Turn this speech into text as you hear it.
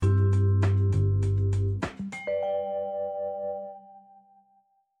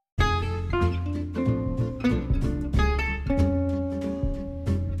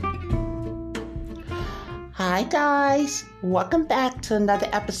guys, welcome back to another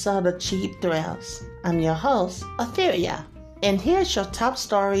episode of Cheap Thrills. I'm your host, Etheria, and here's your top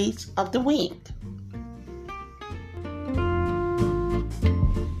stories of the week.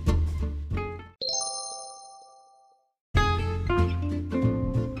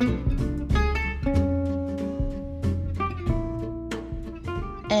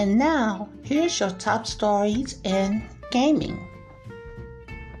 And now, here's your top stories in gaming.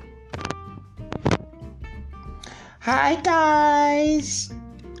 Hi guys!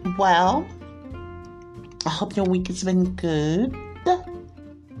 Well, I hope your week has been good.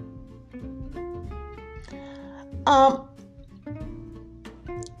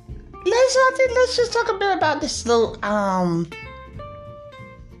 Let's just talk a bit about this little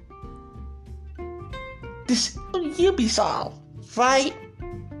this Ubisoft, right?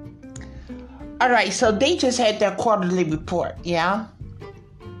 Alright, so they just had their quarterly report, yeah?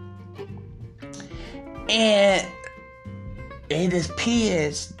 And it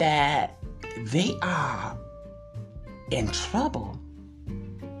appears that they are in trouble.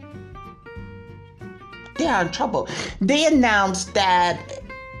 They are in trouble. They announced that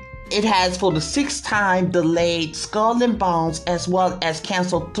it has for the sixth time delayed Skull and Bones as well as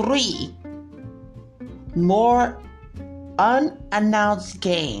canceled 3 more unannounced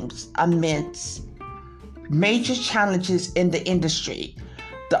games amidst major challenges in the industry.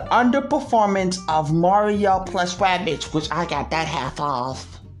 The underperformance of Mario plus Rabbids, which I got that half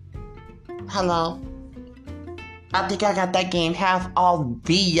off. Hello? I think I got that game half off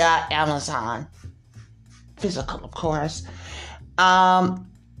via Amazon. Physical, of course. And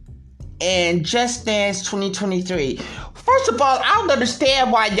Just Dance 2023. First of all, I don't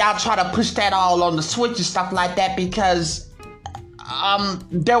understand why y'all try to push that all on the Switch and stuff like that, because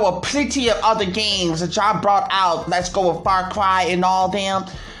there were plenty of other games that y'all brought out. Let's go with Far Cry and all them.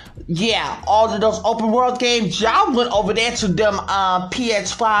 Yeah, all of those open world games, y'all went over there to them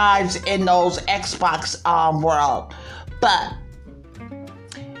PS5s and those Xbox world. But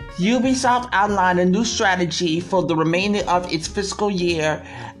Ubisoft outlined a new strategy for the remainder of its fiscal year,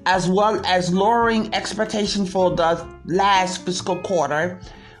 as well as lowering expectations for the last fiscal quarter.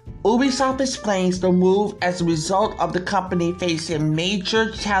 Ubisoft explains the move as a result of the company facing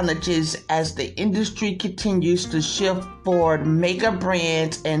major challenges as the industry continues to shift toward mega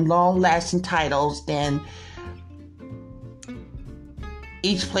brands and long-lasting titles than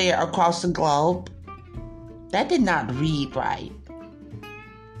each player across the globe. That did not read right.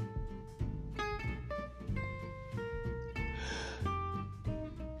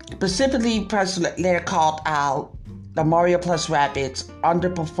 Specifically, Press Letter called out the Mario plus Rabbids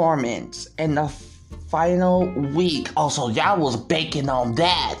underperformance in the final week. Also, y'all was banking on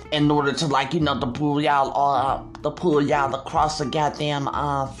that in order to, to pull y'all across the goddamn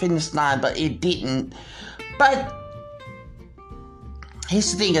finish line, but it didn't. But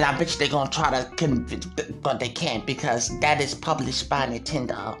here's the thing, and I bet you they're gonna try to convince, but they can't, because that is published by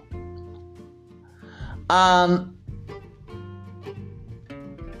Nintendo.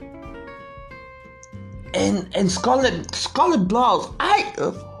 And Scarlet Blows,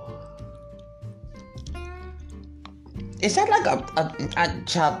 is that like a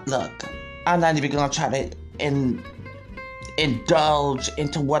child? Look, I'm not even gonna try to indulge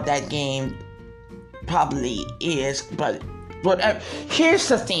into what that game probably is, but whatever. Here's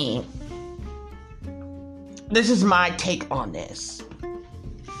the thing. This is my take on this.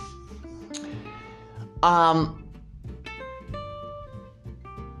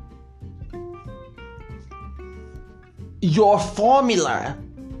 Your formula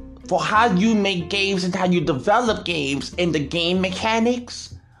for how you make games and how you develop games and the game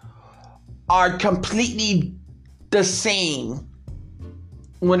mechanics are completely the same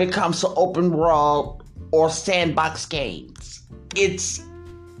when it comes to open world or sandbox games. It's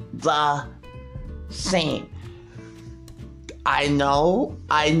the same. I know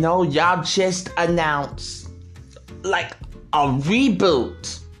y'all just announced like a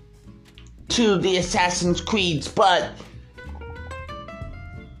reboot to the Assassin's Creed, but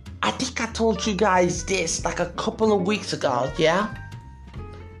I think I told you guys this like a couple of weeks ago, yeah?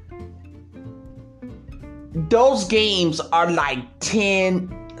 Those games are like $10,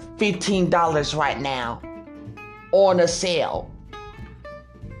 $15 right now on a sale.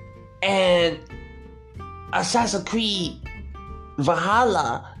 And Assassin's Creed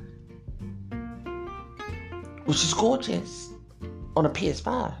Valhalla, which is gorgeous, on a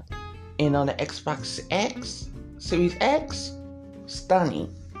PS5 and on the Xbox X, Series X, stunning.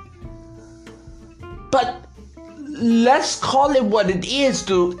 But let's call it what it is,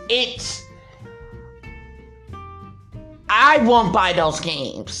 dude. I won't buy those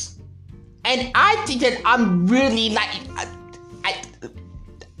games. And I think that I'm really like,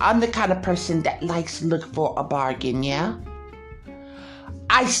 I'm the kind of person that likes to look for a bargain, yeah?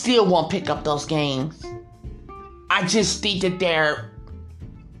 I still won't pick up those games. I just think that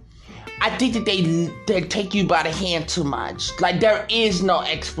they take you by the hand too much. Like, there is no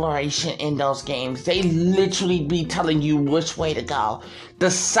exploration in those games. They literally be telling you which way to go. The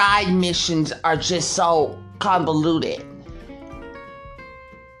side missions are just so convoluted.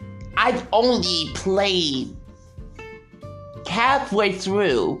 I've only played halfway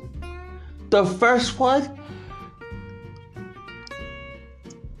through the first one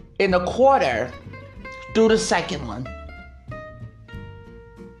in a quarter through the second one.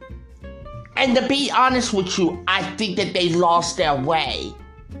 And to be honest with you, I think that they lost their way.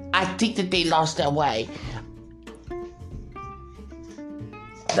 I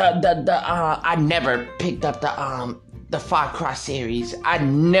never picked up the Far Cry series. I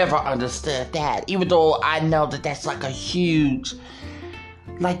never understood that. Even though I know that that's like a huge,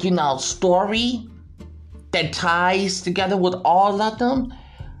 story that ties together with all of them.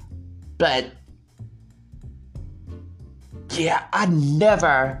 But, yeah, I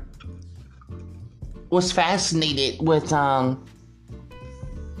never was fascinated with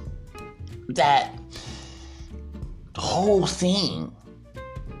that whole thing.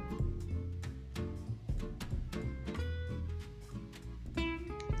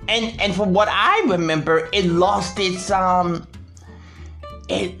 And from what I remember, it lost its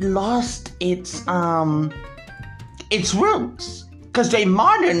roots because they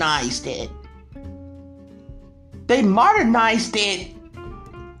modernized it.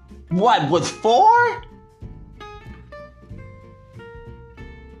 What, with 4?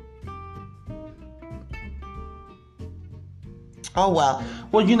 Oh well.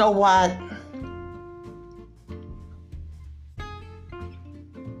 Well, you know what?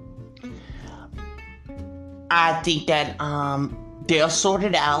 I think that they'll sort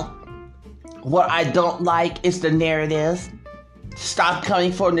it out. What I don't like is the narrative. Stop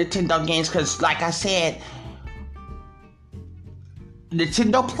coming for Nintendo games because, like I said,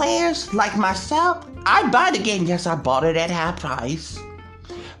 Nintendo players like myself, I buy the game. Yes, I bought it at half price,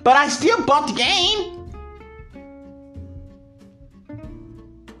 but I still bought the game.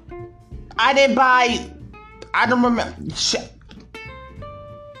 I didn't buy. I don't remember.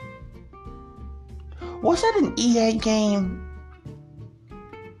 Was that an EA game?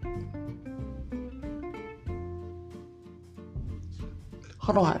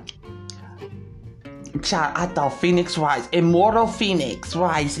 Hold on. Child, I thought Immortal Phoenix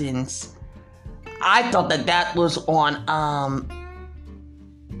Risings. I thought that was on,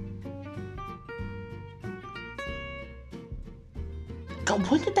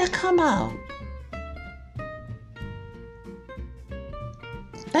 when did that come out?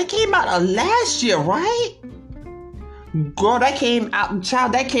 That came out last year, right? Girl, that came out in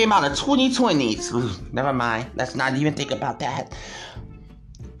 2020. Never mind. Let's not even think about that.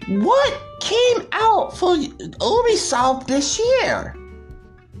 What came out for Ubisoft this year?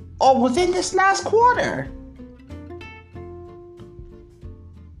 Or within this last quarter?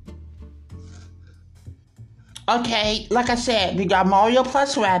 Okay, like I said, we got Mario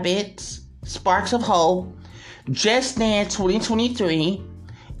plus Rabbids, Sparks of Hope, Just Dance 2023,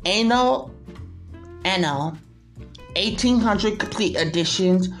 Anno 1800 Complete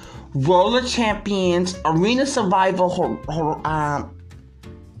Editions, Roller Champions, Arena Survival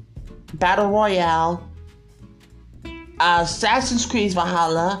Battle Royale, Assassin's Creed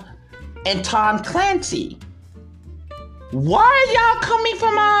Valhalla, and Tom Clancy. Why are y'all coming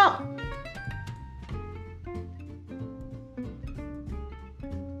from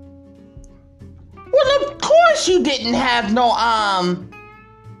Well, of course you didn't have no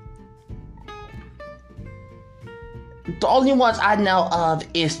The only ones I know of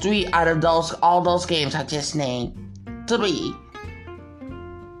is 3 out of all those games I just named. 3.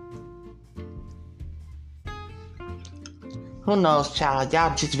 Who knows, child?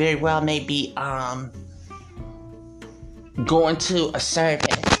 Y'all just very well may be going to a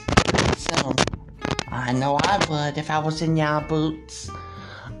service soon. I know I would if I was in y'all boots.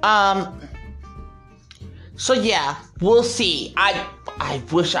 So yeah, we'll see. I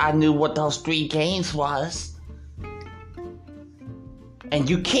wish I knew what those 3 games was. And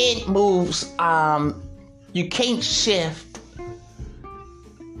you can't move, you can't shift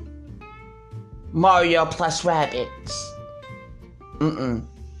Mario plus Rabbids. And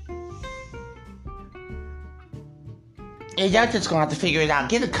y'all just gonna have to figure it out.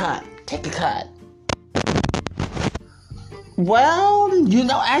 Get a cut. Take a cut. Well,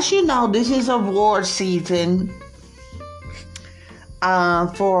 as you know, this is award season.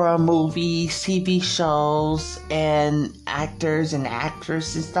 for movies, TV shows, and actors and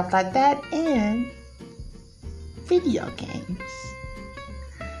actresses and stuff like that, and video games.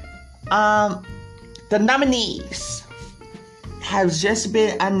 The nominees have just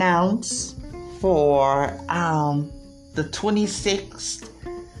been announced for the 26th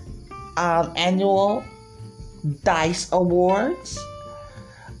annual DICE Awards.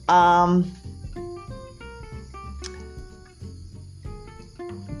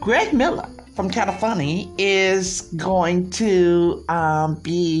 Greg Miller from California is going to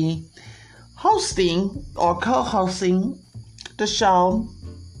be hosting or co-hosting the show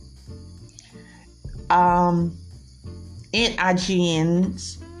in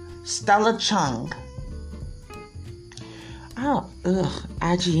IGN's Stella Chung.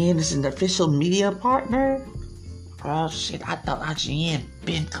 IGN is an official media partner? Oh shit, I thought IGN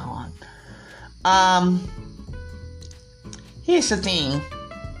been gone. Here's the thing.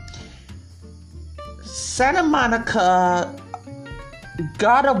 Santa Monica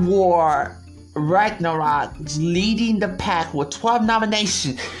God of War Ragnarok is leading the pack with 12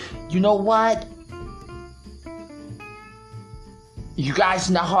 nominations. You know what? You guys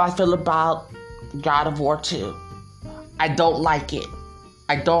know how I feel about God of War 2. I don't like it.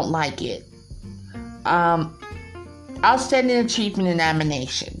 Outstanding achievement and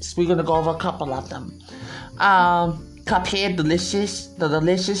nominations. We're gonna go over a couple of them. Cuphead, the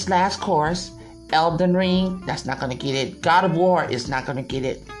delicious last course. Elden Ring, that's not gonna get it. God of War is not gonna get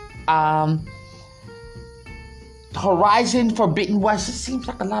it. Horizon Forbidden West. It seems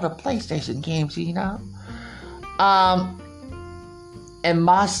like a lot of PlayStation games, you know. And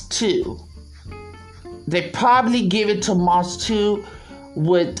Moss 2. They probably give it to Moss 2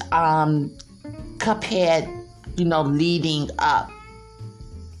 with Cuphead, leading up.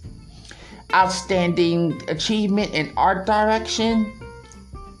 Outstanding achievement in art direction.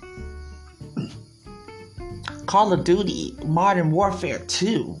 Call of Duty Modern Warfare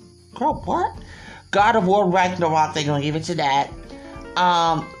 2. Girl, what? God of War Ragnarok, they're gonna give it to that.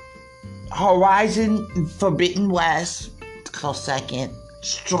 Horizon Forbidden West, close second.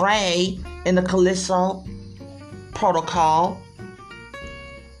 Stray in the Callisto Protocol.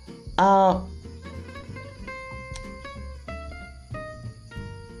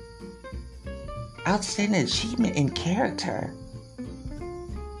 Outstanding achievement in character.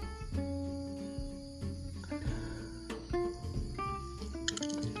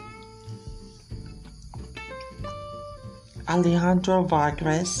 Alejandro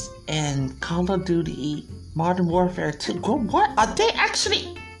Vargas and Call of Duty Modern Warfare 2. Girl, what? They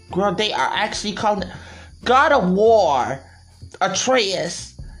are actually calling it God of War,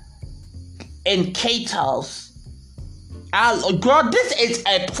 Atreus, and Kratos. Girl, this is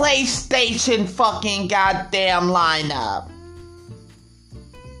a PlayStation fucking goddamn lineup.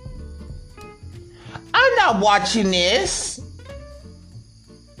 I'm not watching this.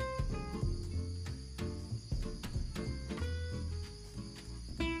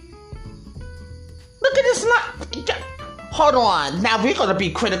 Look at this. Hold on. Now we're gonna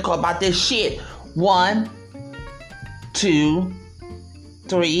be critical about this shit. 1, 2,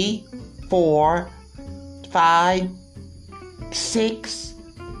 3, 4, 5, 6,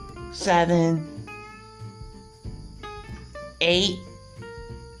 7, 8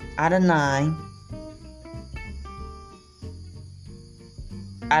 out of 9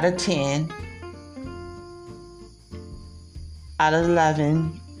 out of 10 out of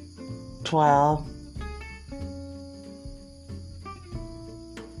 11, 12.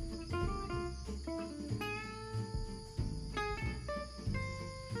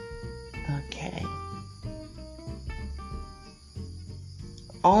 Okay.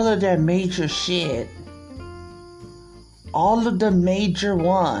 All of their major shit. All of the major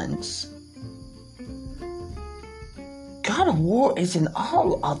ones. God of War is in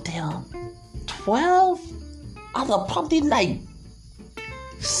all of them. 12 out of probably like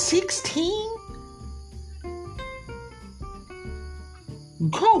 16?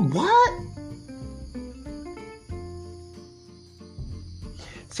 Girl, what?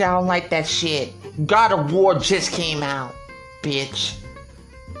 See, I don't like that shit. God of War just came out, bitch.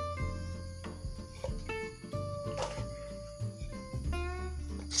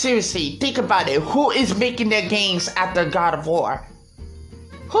 Seriously, think about it. Who is making their games after God of War?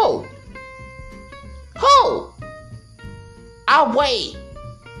 Who? I'll wait.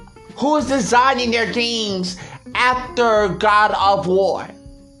 Who is designing their games after God of War?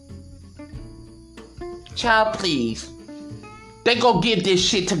 Child, please. They go give this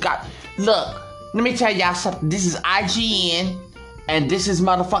shit to God. Look, let me tell y'all something. This is IGN, and this is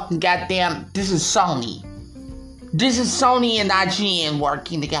motherfucking goddamn, this is Sony. This is Sony and IGN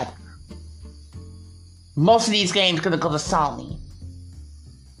working together. Most of these games gonna go to Sony.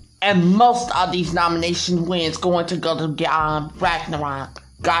 And most of these nomination wins going to go to Ragnarok,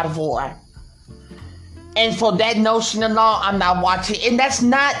 God of War. And for that notion alone, I'm not watching. And that's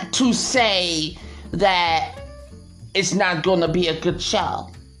not to say that it's not gonna be a good show.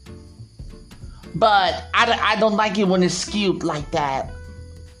 But I don't like it when it's skewed like that.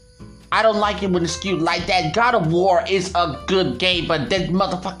 I don't like it when it's skewed like that. God of War is a good game, but that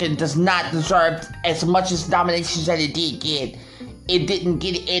motherfucker does not deserve as much as nominations that it did get. It didn't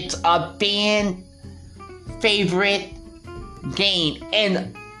get it. It's a fan favorite game.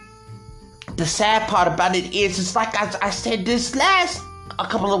 And the sad part about it is, it's like I said this a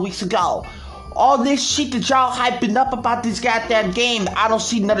couple of weeks ago. All this shit that y'all hyping up about this goddamn game, I don't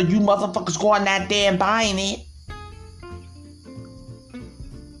see none of you motherfuckers going that damn buying it.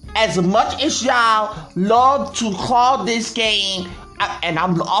 As much as y'all love to call this game, and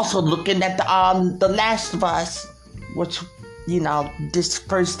I'm also looking at the Last of Us, which, you know, this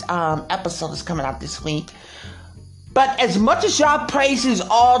first episode is coming out this week. But as much as y'all praises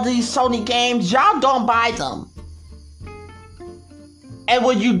all these Sony games, y'all don't buy them. And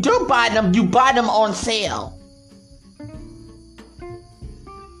when you do buy them, you buy them on sale.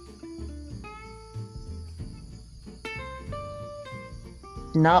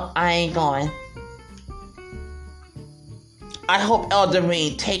 Nope, I ain't going. I hope Elden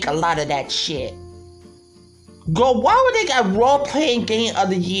Ring take a lot of that shit. Why would they got role-playing game of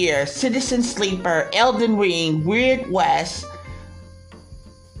the year, Citizen Sleeper, Elden Ring, Weird West,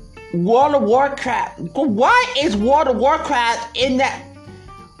 World of Warcraft? Why is World of Warcraft in that?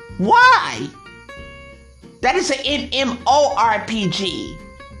 Why? That is an MMORPG.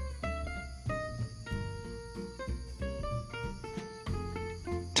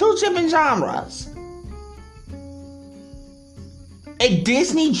 Two different genres. A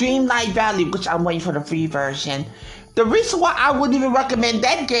Disney Dreamlight Valley, which I'm waiting for the free version. The reason why I wouldn't even recommend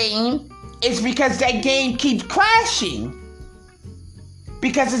that game is because that game keeps crashing.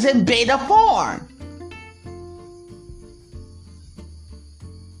 Because it's in beta form.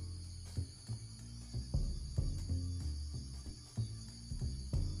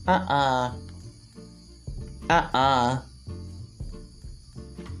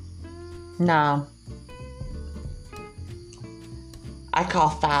 No. I call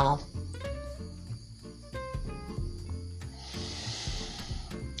foul.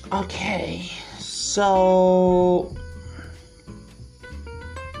 Okay, so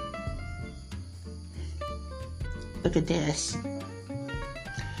look at this.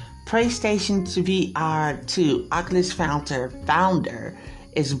 PlayStation VR 2 Oculus founder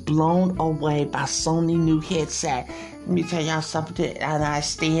is blown away by Sony new headset. Let me tell y'all something, and I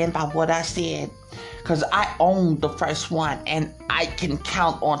stand by what I said, because I own the first one, and I can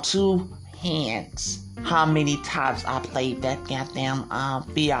count on two hands how many times I played that goddamn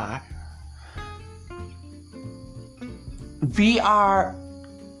VR. VR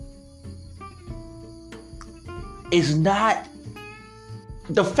is not...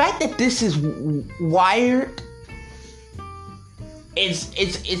 The fact that this is wired,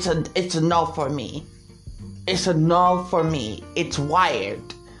 it's a no for me. It's a no for me. It's wired.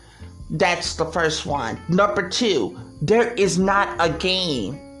 That's the first one. Number two, there is not a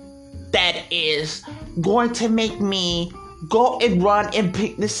game that is going to make me go and run and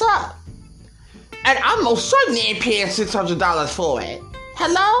pick this up. And I'm most certainly ain't paying $600 for it.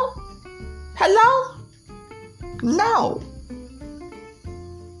 Hello? Hello? No.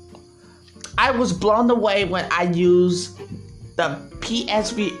 I was blown away when I used the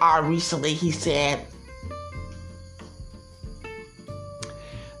PSVR recently. He said,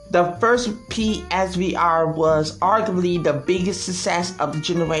 the first PSVR was arguably the biggest success of the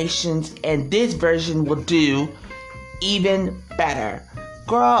generations, and this version will do even better.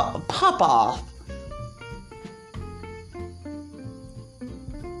 Girl, pop off.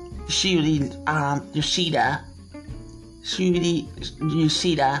 Yoshida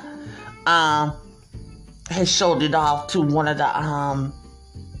has showed it off to one of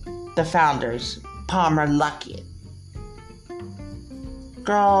the founders, Palmer Luckett.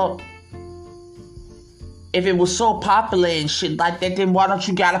 Girl, if it was so popular and shit like that, then why don't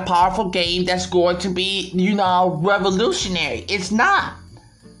you got a powerful game that's going to be, revolutionary? It's not.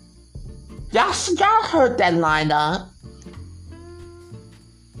 Y'all heard that lineup.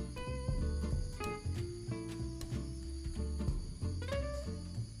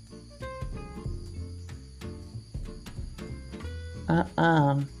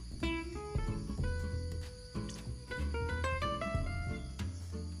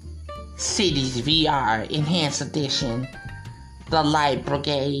 Cities VR Enhanced Edition, The Light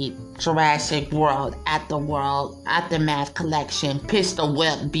Brigade, Jurassic World, Aftermath Collection, Pistol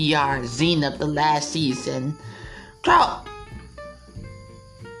Whip VR, Zenith The Last Season. Girl,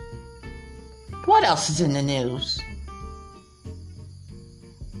 what else is in the news?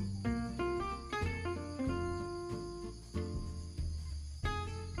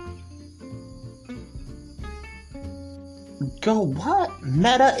 Go what?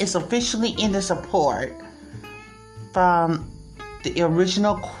 Meta is officially in the support from the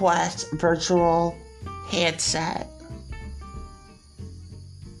original Quest virtual headset.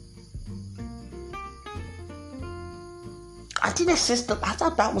 I think the system, I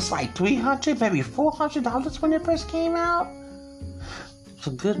thought that was like $300, maybe $400 when it first came out. It's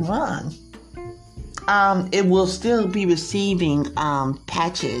a good run. It will still be receiving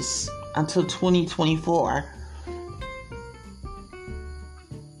patches until 2024.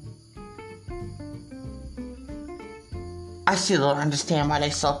 I still don't understand why they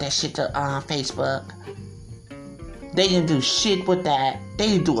sold that shit to Facebook. They didn't do shit with that. They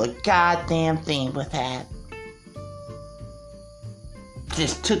didn't do a goddamn thing with that.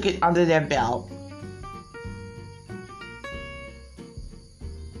 Just took it under their belt.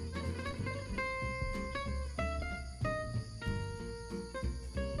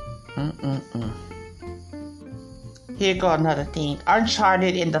 Here go another thing.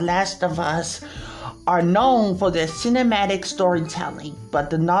 Uncharted and The Last of Us are known for their cinematic storytelling,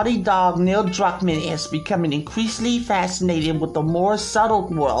 but the Naughty Dog Neil Druckmann is becoming increasingly fascinated with the more subtle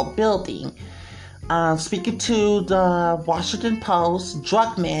world building. Speaking to the Washington Post,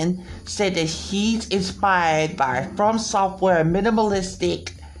 Druckmann said that he's inspired by From Software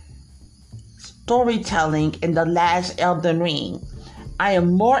minimalistic storytelling in The Last Elden Ring. I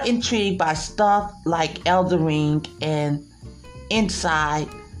am more intrigued by stuff like Elden Ring and Inside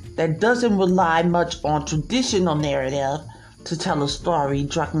that doesn't rely much on traditional narrative to tell a story,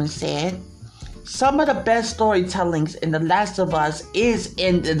 Druckmann said. Some of the best storytellings in The Last of Us is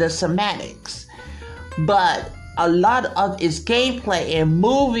in the semantics, but a lot of its gameplay and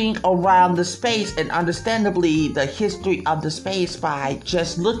moving around the space and understandably the history of the space by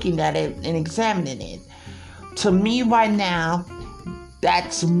just looking at it and examining it. To me right now,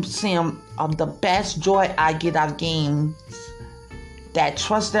 that's some of the best joy I get out of games that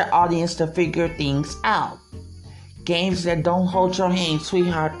trust their audience to figure things out. Games that don't hold your hand,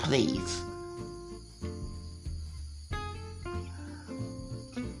 sweetheart, please.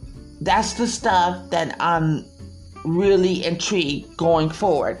 That's the stuff that I'm really intrigued going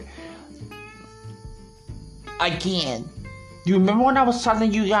forward. Again, you remember when I was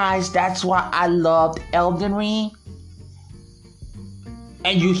telling you guys that's why I loved Elden Ring?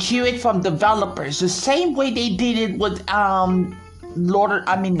 And you hear it from developers the same way they did it with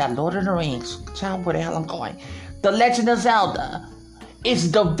not Lord of the Rings. Child, where the hell I'm going? The Legend of Zelda. It's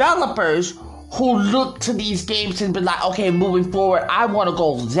developers who look to these games and be like, okay, moving forward, I want to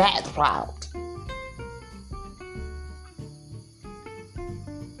go that route.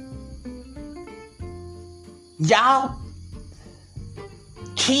 Y'all,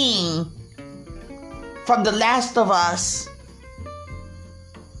 King from The Last of Us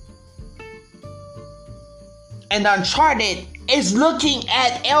and Uncharted is looking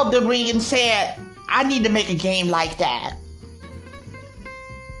at Elden Ring and saying, I need to make a game like that.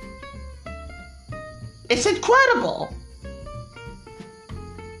 It's incredible.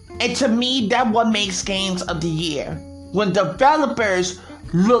 And to me, that what makes games of the year. When developers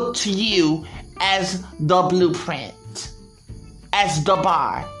look to you as the blueprint, as the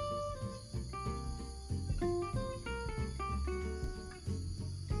bar.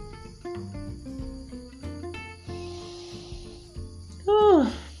 Whew.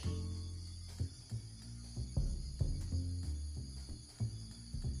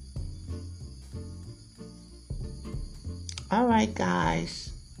 All right,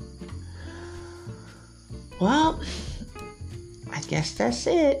 guys. Well, I guess that's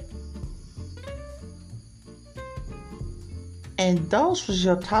it. And those was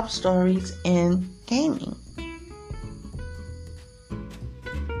your top stories in gaming.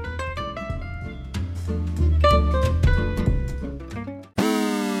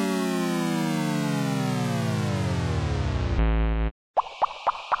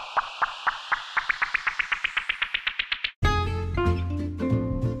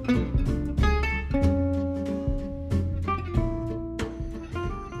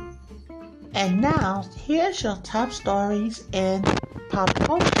 And now, here's your top stories in pop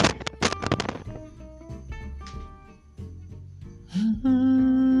culture.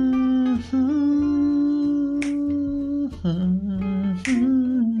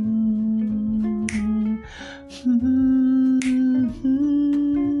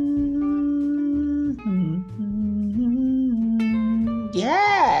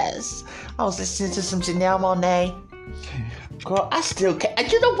 Yes. I was listening to some Janelle Monáe. Girl, I still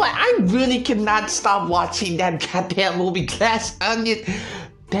can't. You know what? I really cannot stop watching that goddamn movie, Glass Onion.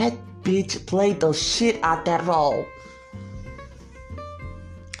 That bitch played the shit out that role.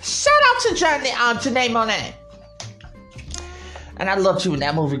 Shout out to Janelle Monáe. And I loved you in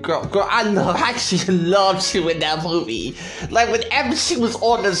that movie, girl. Girl, I actually loved you in that movie. Like, whenever she was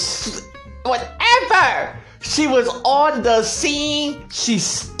on the scene, she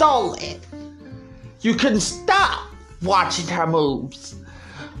stole it. You couldn't stop watching her moves.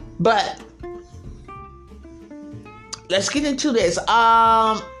 But let's get into this.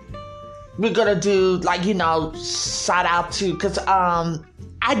 We're gonna do, like, shout out to, because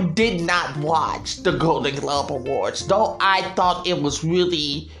I did not watch the Golden Globe Awards, though I thought it was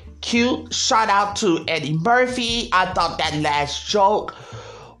really cute. Shout out to Eddie Murphy. I thought that last joke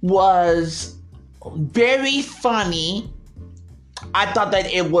was very funny. I thought that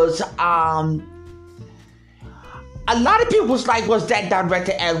it was, a lot of people was like, was that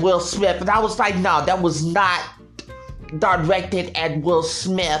directed at Will Smith? And I was like, no, that was not directed at Will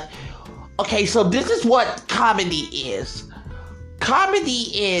Smith. Okay, so this is what comedy is.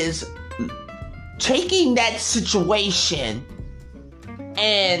 Comedy is taking that situation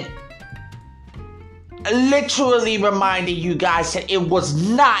and literally reminding you guys that it was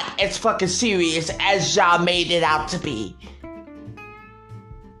not as fucking serious as y'all made it out to be.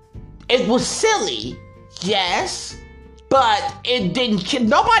 It was silly, yes, but it didn't.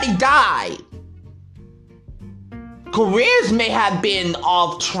 Nobody died. Careers may have been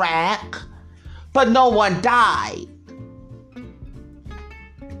off track, but no one died.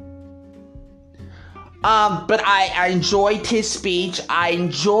 But I enjoyed his speech. I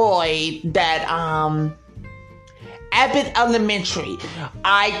enjoyed that, Abbott Elementary.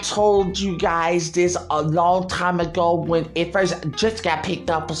 I told you guys this a long time ago when it first just got picked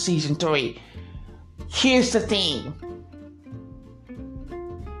up for season 3. Here's the thing.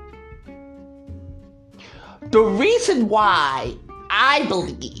 The reason why I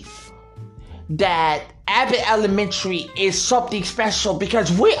believe that Abbott Elementary is something special,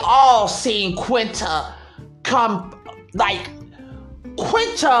 because we all seen Quinta come, like,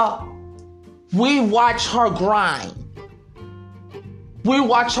 Quinta, we watch her grind.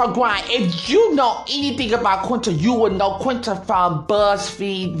 If you know anything about Quinta, you would know Quinta from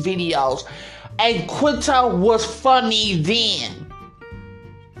BuzzFeed videos. And Quinta was funny then.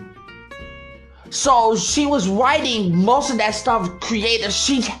 So she was writing most of that stuff creative.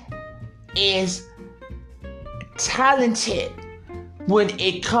 She is talented when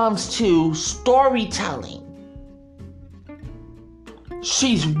it comes to storytelling.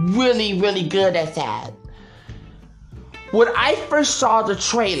 She's really, really good at that. When I first saw the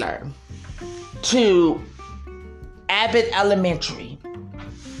trailer to Abbott Elementary,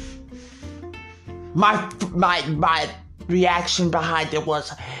 my reaction behind it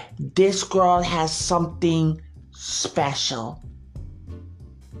was, this girl has something special.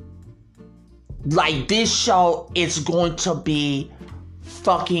 Like, this show is going to be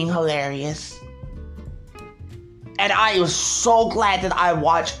fucking hilarious. And I am so glad that I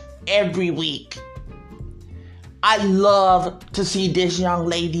watch every week. I love to see this young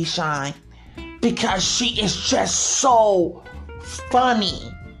lady shine, because she is just so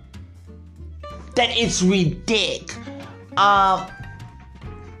funny that it's ridiculous.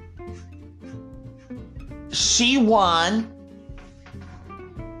 She won.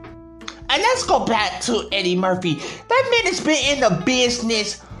 And let's go back to Eddie Murphy. That man has been in the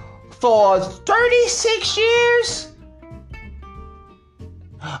business for 36 years.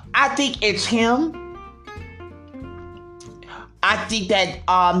 I think it's him. I think that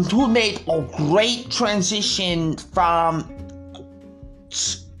who made a great transition from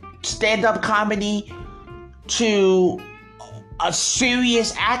stand-up comedy to a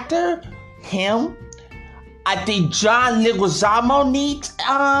serious actor. Him. I think John Leguizamo needs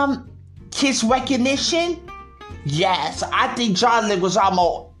his recognition. Yes, I think John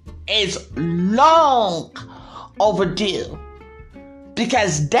Leguizamo is long overdue,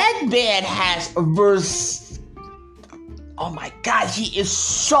 because that man has oh my God, he is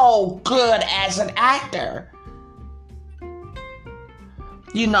so good as an actor.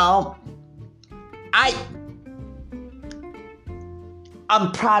 You know,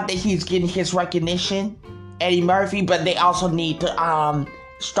 I'm proud that he's getting his recognition, Eddie Murphy, but they also need to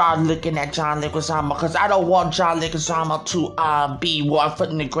start looking at John Leguizamo, because I don't want John Leguizamo to be one foot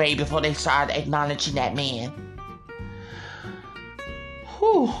in the grave before they start acknowledging that man.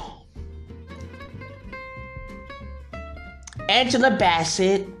 Whew. Angela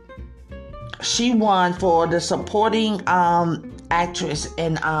Bassett, she won for the supporting actress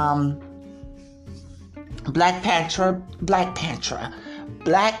in Black Panther,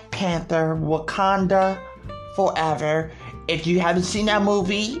 Wakanda Forever. If you haven't seen that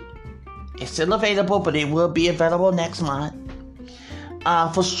movie, it's still available, but it will be available next month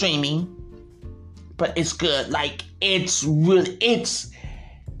for streaming. But it's good. Like, it's really,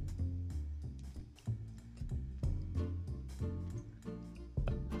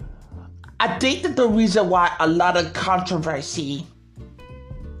 I think that the reason why a lot of controversy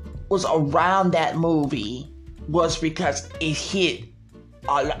was around that movie was because it hit,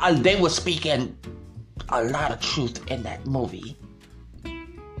 they were speaking a lot of truth in that movie.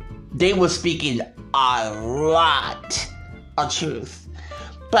 They were speaking a lot of truth.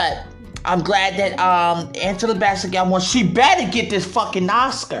 But I'm glad that Angela Bassett got one. She better get this fucking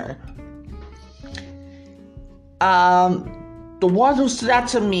Oscar. The one who stood out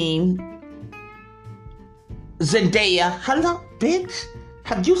to me, Zendaya. Hello, bitch.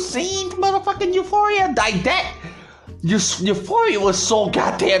 Have you seen motherfucking Euphoria? Like that? Euphoria was so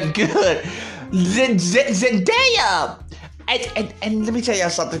goddamn good. Zendaya. And let me tell y'all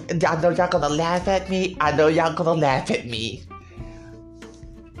something. I know y'all gonna laugh at me.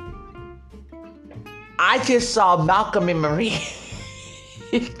 I just saw Malcolm and Marie.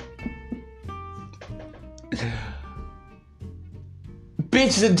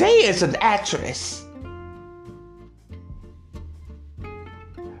 Bitch, Zendaya is an actress.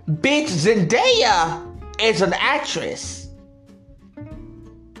 Bitch, Zendaya is an actress.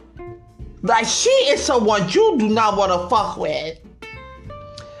 Like, she is someone you do not want to fuck with.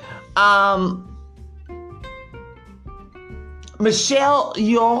 Michelle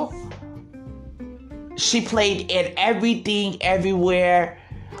Yeoh, she played in Everything, Everywhere.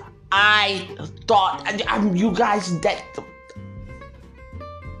 I thought, you guys, that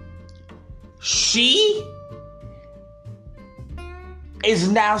she is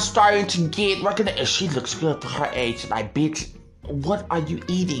now starting to get recognized. She looks good for her age. Like, bitch, what are you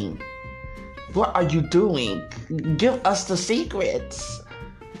eating? What are you doing? Give us the secrets.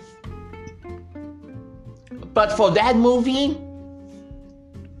 But for that movie,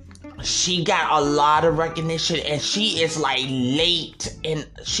 she got a lot of recognition, and she is like late, and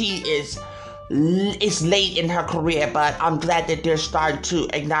it's late in her career, but I'm glad that they're starting to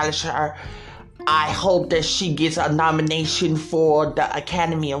acknowledge her. I hope that she gets a nomination for the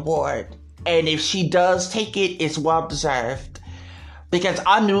Academy Award, and if she does take it, it's well deserved, because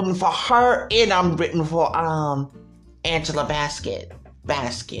I'm rooting for her, and I'm rooting for Angela Bassett.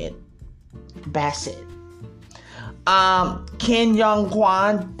 Ken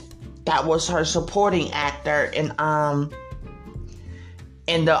Young-kwan, that was her supporting actor in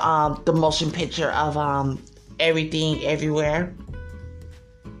the motion picture of Everything, Everywhere.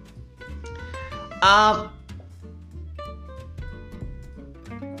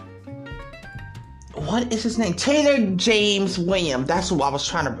 What is his name? Taylor James Williams. That's who I was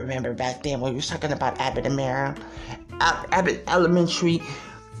trying to remember back then when we were talking about Abbott Elementary.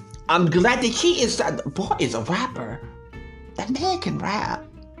 I'm glad that he is. The boy is a rapper. That man can rap.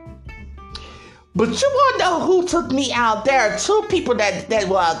 But you want to know who took me out? There are two people that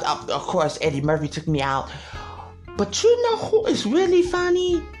well, of course, Eddie Murphy took me out. But you know who is really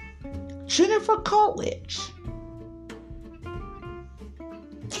funny? Jennifer Coolidge.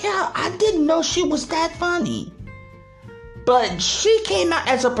 Yeah, I didn't know she was that funny. But she came out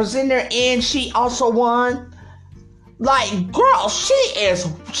as a presenter, and she also won. Like, girl, she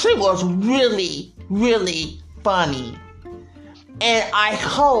was really, really funny. And I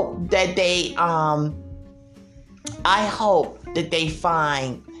hope that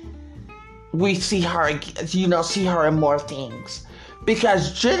we see her, see her in more things.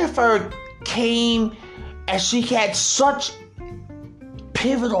 Because Jennifer came and she had such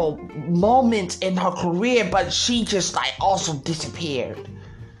pivotal moments in her career, but she just like also disappeared.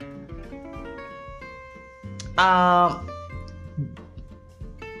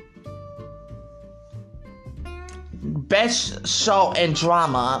 Best show and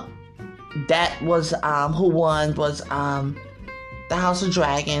drama, that was who won was The House of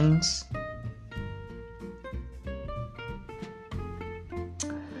Dragons.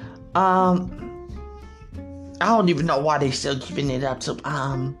 I don't even know why they still giving it up to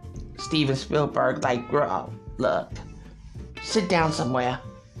Steven Spielberg. Like, girl, look, sit down somewhere,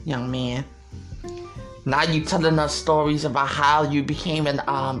 young man. Now you telling us stories about how you became a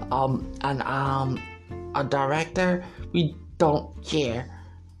director. We don't care.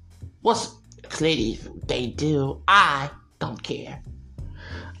 What's clearly they do. I don't care.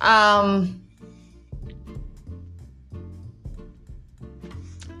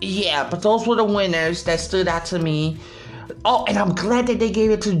 Yeah, but those were the winners that stood out to me. Oh, and I'm glad that they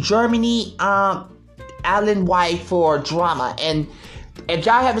gave it to Germany, Alan White for drama. And if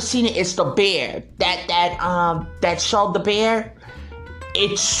y'all haven't seen it, it's The Bear. That show, The Bear.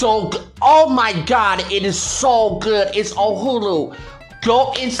 It's so good. Oh my God, it is so good. It's on Hulu.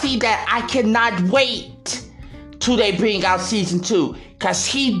 Go and see that. I cannot wait till they bring out season 2. Cause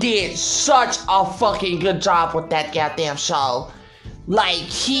he did such a fucking good job with that goddamn show. Like,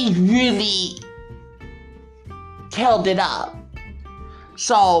 he really held it up.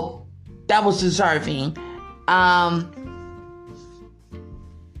 So, that was deserving.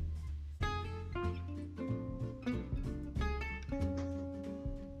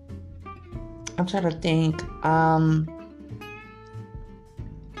 I'm trying to think.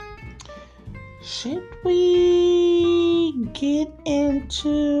 Should we get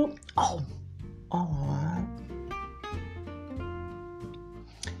into... alright.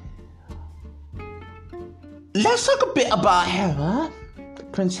 Let's talk a bit about Harry,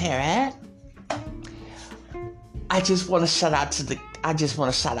 Prince Harry. I just want to shout out to the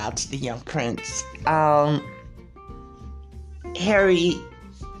young prince. Harry.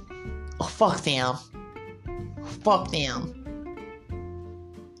 Oh, fuck them.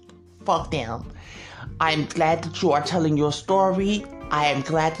 I'm glad that you are telling your story. I am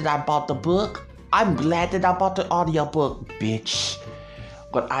glad that I bought the book. I'm glad that I bought the audiobook, bitch.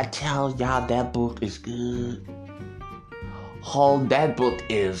 But I tell y'all, that book is good. Oh, that book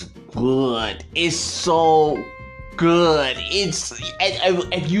is good. It's so good. It's,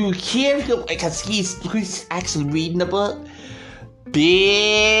 and you hear him, because he's actually reading the book.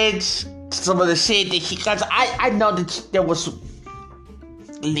 Bitch, some of the shit that because I know that there was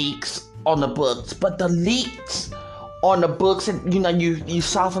leaks on the books, but the leaks on the books, and you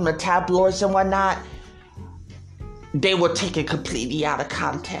saw from the tabloids and whatnot, they were taken completely out of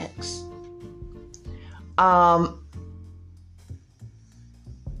context.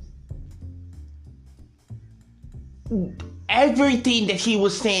 Everything that he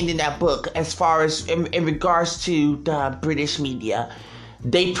was saying in that book, as far as in regards to the British media,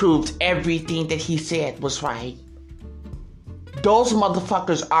 they proved everything that he said was right. Those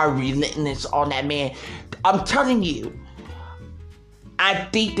motherfuckers are relentless on that man. I'm telling you, I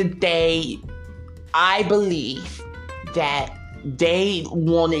think that I believe that they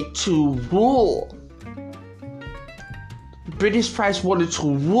wanted to rule. British Price wanted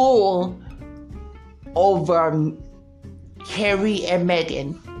to rule over Harry and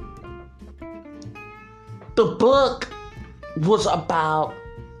Meghan. The book was about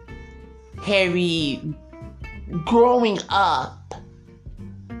Harry growing up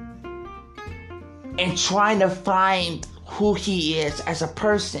and trying to find who he is as a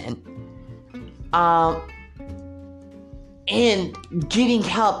person, and getting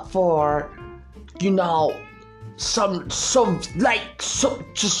help for, some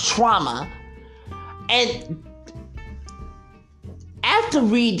just trauma. And after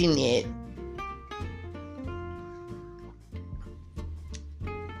reading it,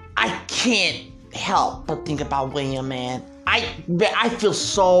 I can't help but think about William, man. I feel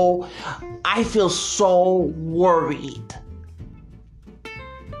so worried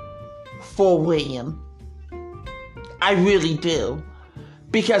for William. I really do.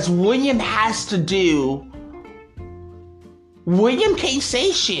 Because William can't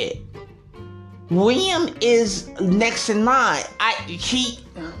say shit. William is next in line.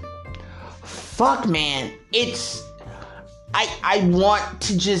 Fuck, man.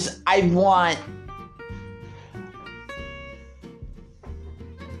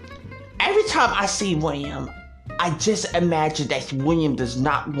 Every time I see William, I just imagine that William does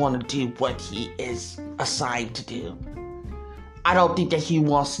not want to do what he is assigned to do. I don't think that he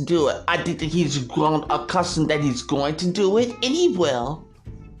wants to do it. I think that he's grown accustomed that he's going to do it, and he will.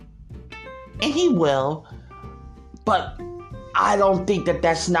 But I don't think that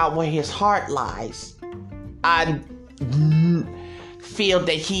that's not where his heart lies. I feel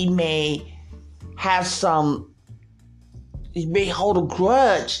that he may hold a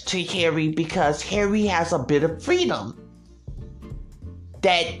grudge to Harry because Harry has a bit of freedom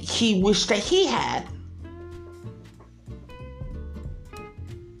that he wished that he had.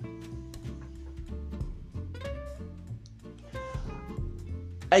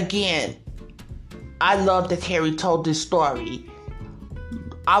 Again, I love that Harry told this story.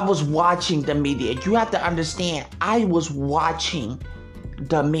 I was watching the media. You have to understand, I was watching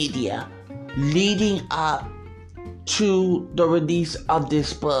the media leading up to the release of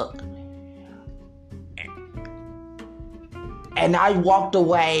this book. And I walked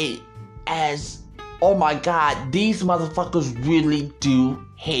away as, oh my God, these motherfuckers really do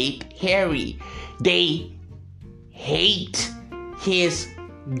hate Harry. They hate his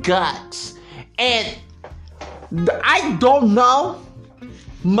guts. And I don't know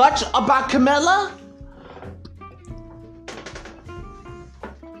much about Camilla.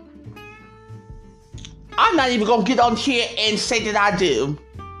 I'm not even gonna get on here and say that I do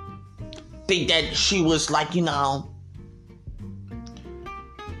think that she was like,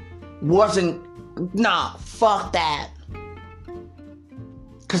 fuck that.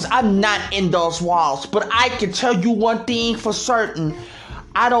 Cause I'm not in those walls. But I can tell you one thing for certain.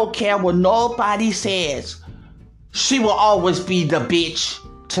 I don't care what nobody says. She will always be the bitch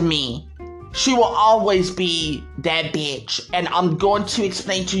to me. She will always be that bitch. And I'm going to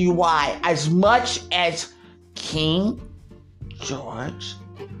explain to you why. As much as King George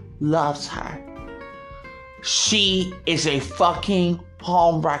loves her, she is a fucking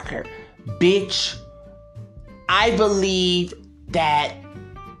homewrecker. Bitch, I believe that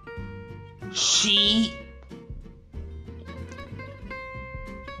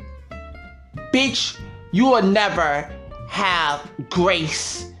bitch, you will never have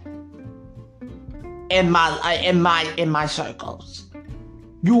grace in my circles.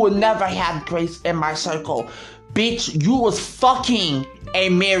 You will never have grace in my circle. Bitch, you was fucking a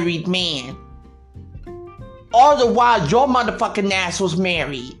married man. All the while your motherfucking ass was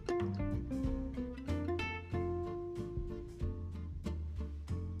married.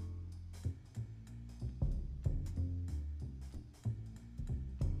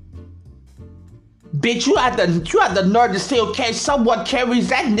 Bitch, you have the nerve to still carry someone carries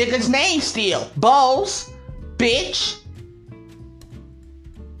that nigga's name still. Balls, bitch.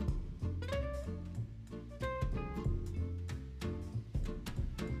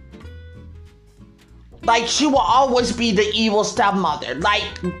 Like, she will always be the evil stepmother. Like,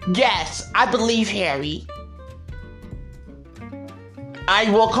 yes, I believe Harry. I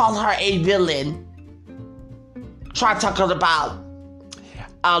will call her a villain. Try talking about,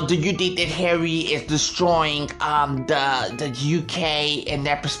 do you think that Harry is destroying the UK in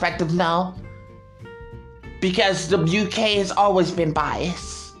their perspective? No. Because the UK has always been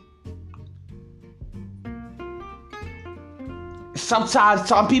biased. Sometimes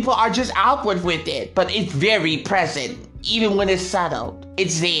some people are just outward with it, but it's very present. Even when it's settled,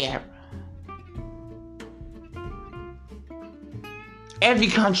 it's there. Every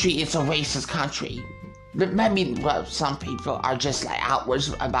country is a racist country. Maybe, well, some people are just like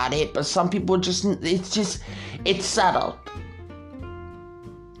outwards about it, but some people it's subtle.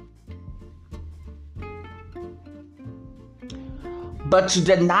 But to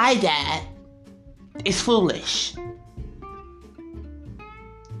deny that is foolish.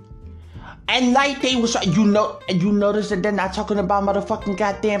 And like they was, you notice that they're not talking about motherfucking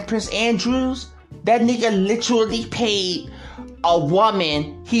goddamn Prince Andrews? That nigga literally paid a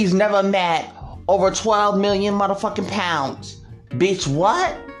woman he's never met over 12 million motherfucking pounds. Bitch,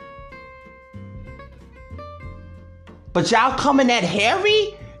 what? But y'all coming at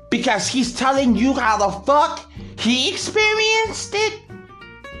Harry because he's telling you how the fuck he experienced it?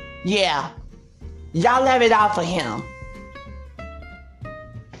 Yeah. Y'all have it out for him.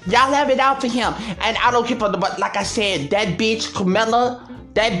 Y'all have it out for him. And I don't care for the, but like I said, that bitch, Camilla,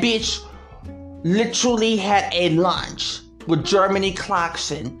 that bitch literally had a lunch with Jeremy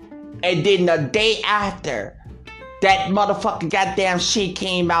Clarkson. And then the day after, that motherfucking goddamn shit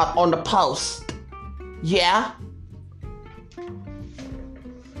came out on the Post. Yeah?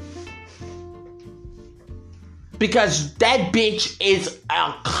 Because that bitch is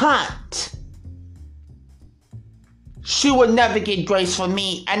a cunt. She will never get grace from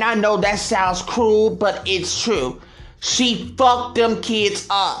me. And I know that sounds cruel, but it's true. She fucked them kids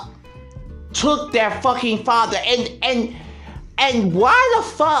up. Took their fucking father. And why the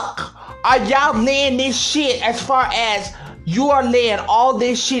fuck are y'all laying this shit as far as you are laying all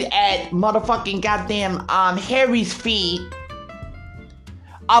this shit at motherfucking goddamn Harry's feet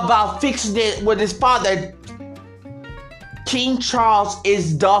about fixing it with his father? King Charles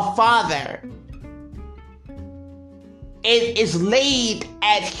is the father. It is laid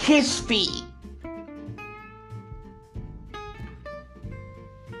at his feet.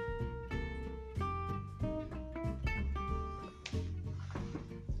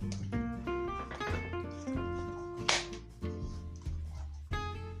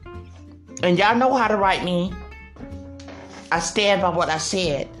 And y'all know how to write me. I stand by what I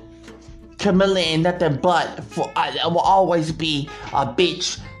said. Camilla ain't nothing but it will always be a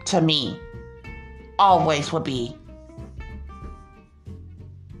bitch to me. Always will be.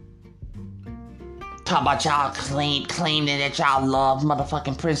 Talk about y'all claiming that y'all love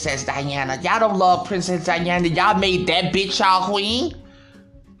motherfucking Princess Diana. Y'all don't love Princess Diana. Y'all made that bitch y'all queen.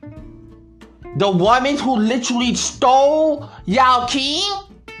 The woman who literally stole y'all king?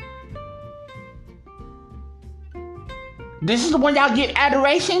 This is the one y'all get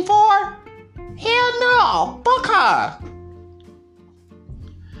adoration for? Hell no. Fuck her.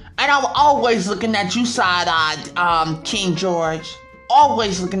 And I'm always looking at you side-eyed, King George.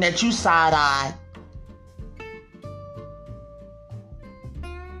 Always looking at you side-eyed.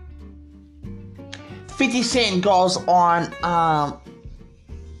 $50 Cent goes on,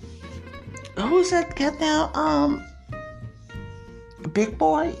 who's that cat now? Big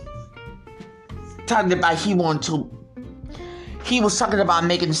Boy? Talking about he was talking about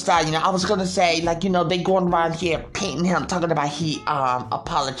Megan Thee Stallion. I was gonna say, like, you know, they going around here painting him, talking about he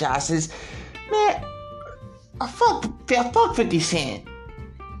apologizes. Man, fuck 50 Cent.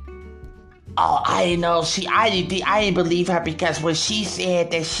 Oh, I didn't know. I didn't believe her because when she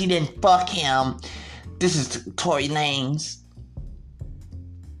said that she didn't fuck him, this is Tory Lanez.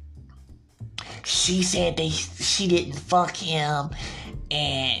 She said that she didn't fuck him,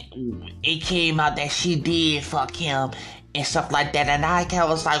 and it came out that she did fuck him and stuff like that. And I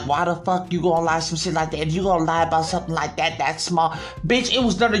was like, why the fuck you gonna lie some shit like that? If you gonna lie about something like that, that's small. Bitch, it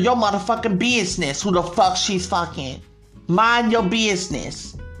was none of your motherfucking business who the fuck she's fucking. Mind your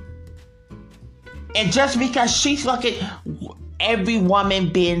business. And just because she's fucking, every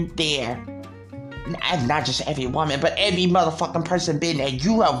woman been there. Not just every woman, but every motherfucking person been there.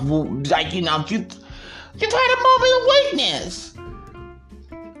 You have, like, you know, you had a moment of weakness.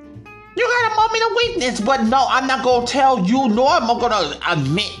 You got a moment of weakness, but no, I'm not gonna tell you, nor am I gonna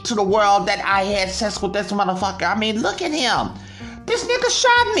admit to the world that I had sex with this motherfucker. I mean, look at him. This nigga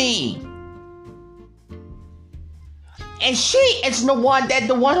shot me. And she is the one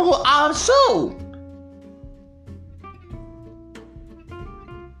who sued.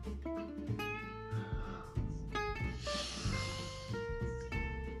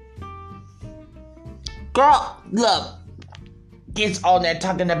 Girl, look, gets on there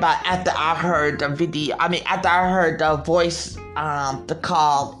talking about after I heard the video, after I heard the voice, the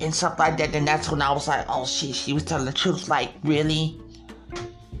call and stuff like that, then that's when I was like, oh shit, she was telling the truth. Like, really?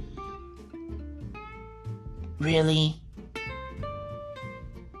 Really?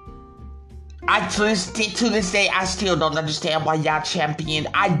 To this day, I still don't understand why y'all champion.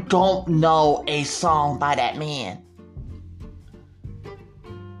 I don't know a song by that man.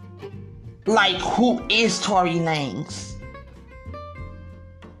 Like, who is Tory Lanez?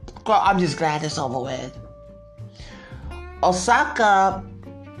 Girl, I'm just glad it's over with. Osaka,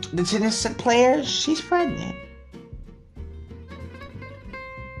 the tennis player, she's pregnant.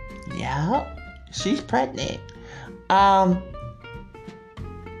 Yeah, she's pregnant.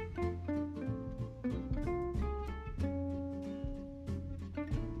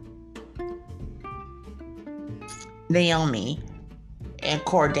 Naomi and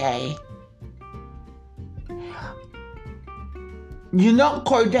Corday. You know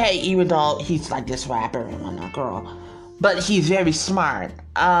Corday, even though he's like this rapper and whatnot, girl, but he's very smart.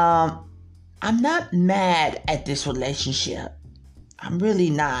 I'm not mad at this relationship. I'm really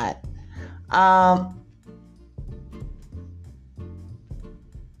not.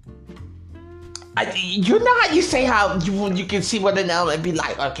 You know how you say how you can see one another and be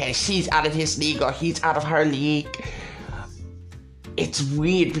like, okay, she's out of his league or he's out of her league. It's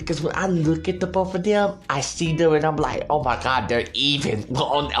weird because when I look at the both of them, I see them and I'm like, oh my god, they're even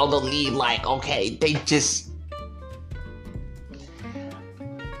on the lead. Like, okay, they just...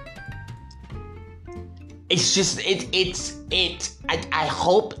 It's just, I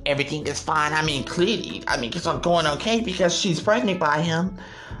hope everything is fine. I mean, clearly, because I'm going okay because she's pregnant by him.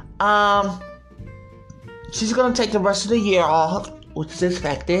 She's gonna take the rest of the year off, which is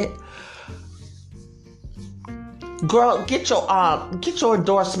expected. Girl, get your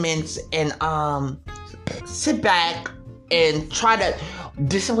endorsements and sit back and try to.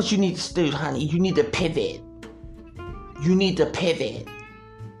 This is what you need to do, honey. You need to pivot. You need to pivot.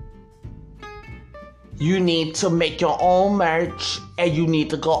 You need to make your own merch and you need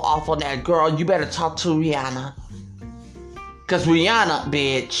to go off on that. Girl, you better talk to Rihanna. Cause Rihanna,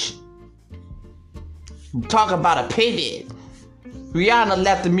 bitch, talk about a pivot. Rihanna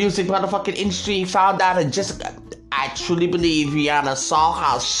left the music motherfucking industry, found out and just... I truly believe Rihanna saw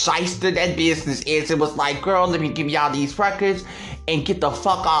how shyster that business is. It was like, girl, let me give y'all these records and get the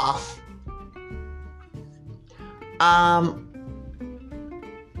fuck off.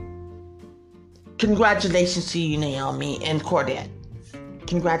 Congratulations to you, Naomi and Corday.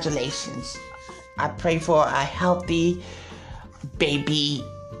 Congratulations. I pray for a healthy baby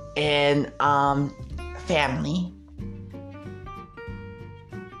and family.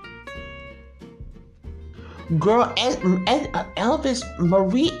 Girl, Elvis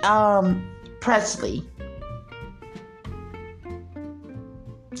Marie, Presley,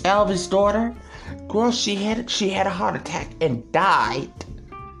 Elvis' daughter, girl, she had a heart attack and died.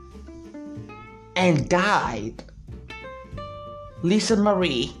 Lisa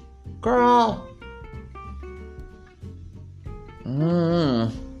Marie, girl.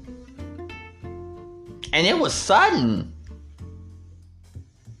 And it was sudden.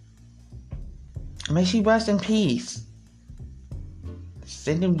 May she rest in peace.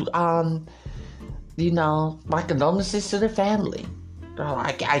 Sending my condolences to the family. Girl,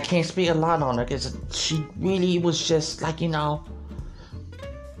 I can't speak a lot on her because she really was just like, Elvis'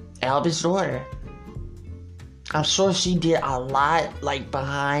 daughter. I'm sure she did a lot like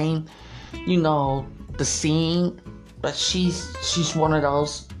behind, the scene, but she's one of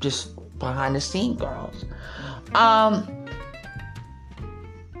those just behind the scene girls.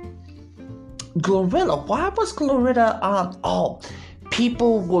 Glorilla, why was Glorilla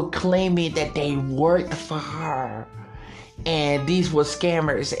people were claiming that they worked for her and these were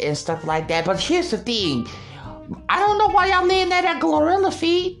scammers and stuff like that. But here's the thing, I don't know why y'all laying that at Glorilla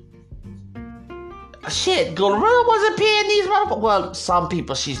feet. Shit, Glorilla wasn't paying these motherfuckers. Well, some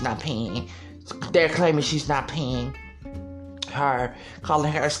people she's not paying. They're claiming she's not paying her,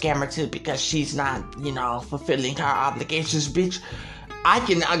 calling her a scammer too because she's not, fulfilling her obligations, bitch. I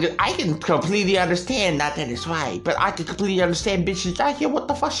can completely understand, not that it's right, but I can completely understand, bitch. Did y'all hear what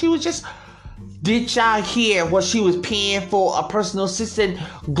the fuck she was just... Did y'all hear what she was paying for a personal assistant?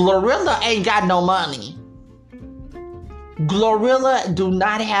 Glorilla ain't got no money. Glorilla do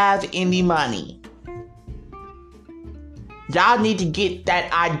not have any money. Y'all need to get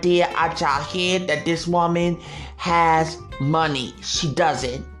that idea out y'all head that this woman has money. She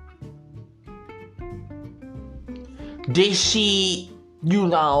doesn't. Did she,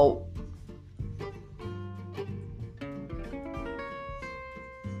 do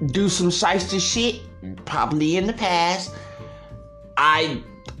some shiesty shit? Probably in the past. I'm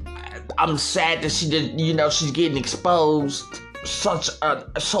sad that she did, she's getting exposed so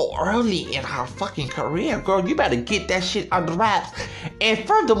early in her fucking career. Girl, you better get that shit under wraps. And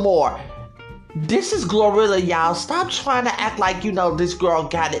furthermore, this is Glorilla, y'all. Stop trying to act like, this girl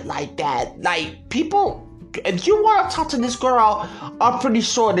got it like that. Like, people, if you want to talk to this girl, I'm pretty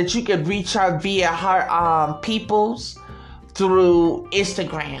sure that you can reach her via her peoples through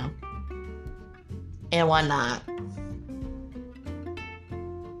Instagram and whatnot.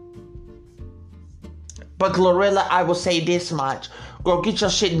 But Glorilla, I will say this much. Girl, get your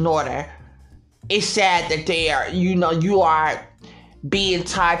shit in order. It's sad that you are being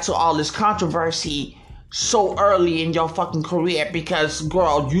tied to all this controversy so early in your fucking career because,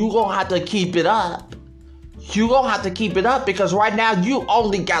 girl, you gonna have to keep it up. You gonna have to keep it up because right now you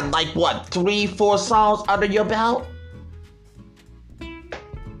only got 3-4 songs under your belt?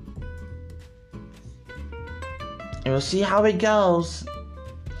 And we'll see how it goes.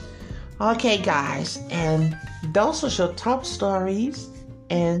 Okay, guys, and those are your top stories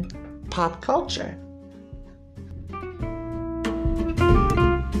in pop culture.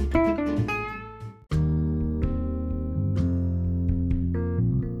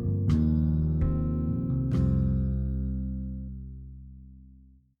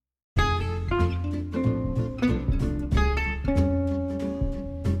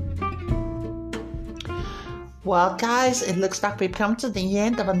 Well, guys, it looks like we've come to the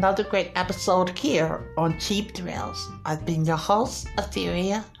end of another great episode here on Cheap Thrills. I've been your host,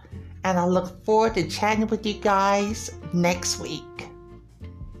 Etheria, and I look forward to chatting with you guys next week.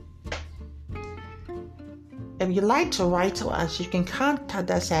 If you'd like to write to us, you can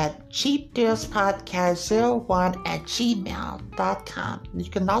contact us at cheapthrillspodcast01@gmail.com. You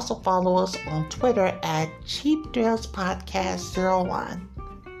can also follow us on Twitter at cheapthrillspodcast01.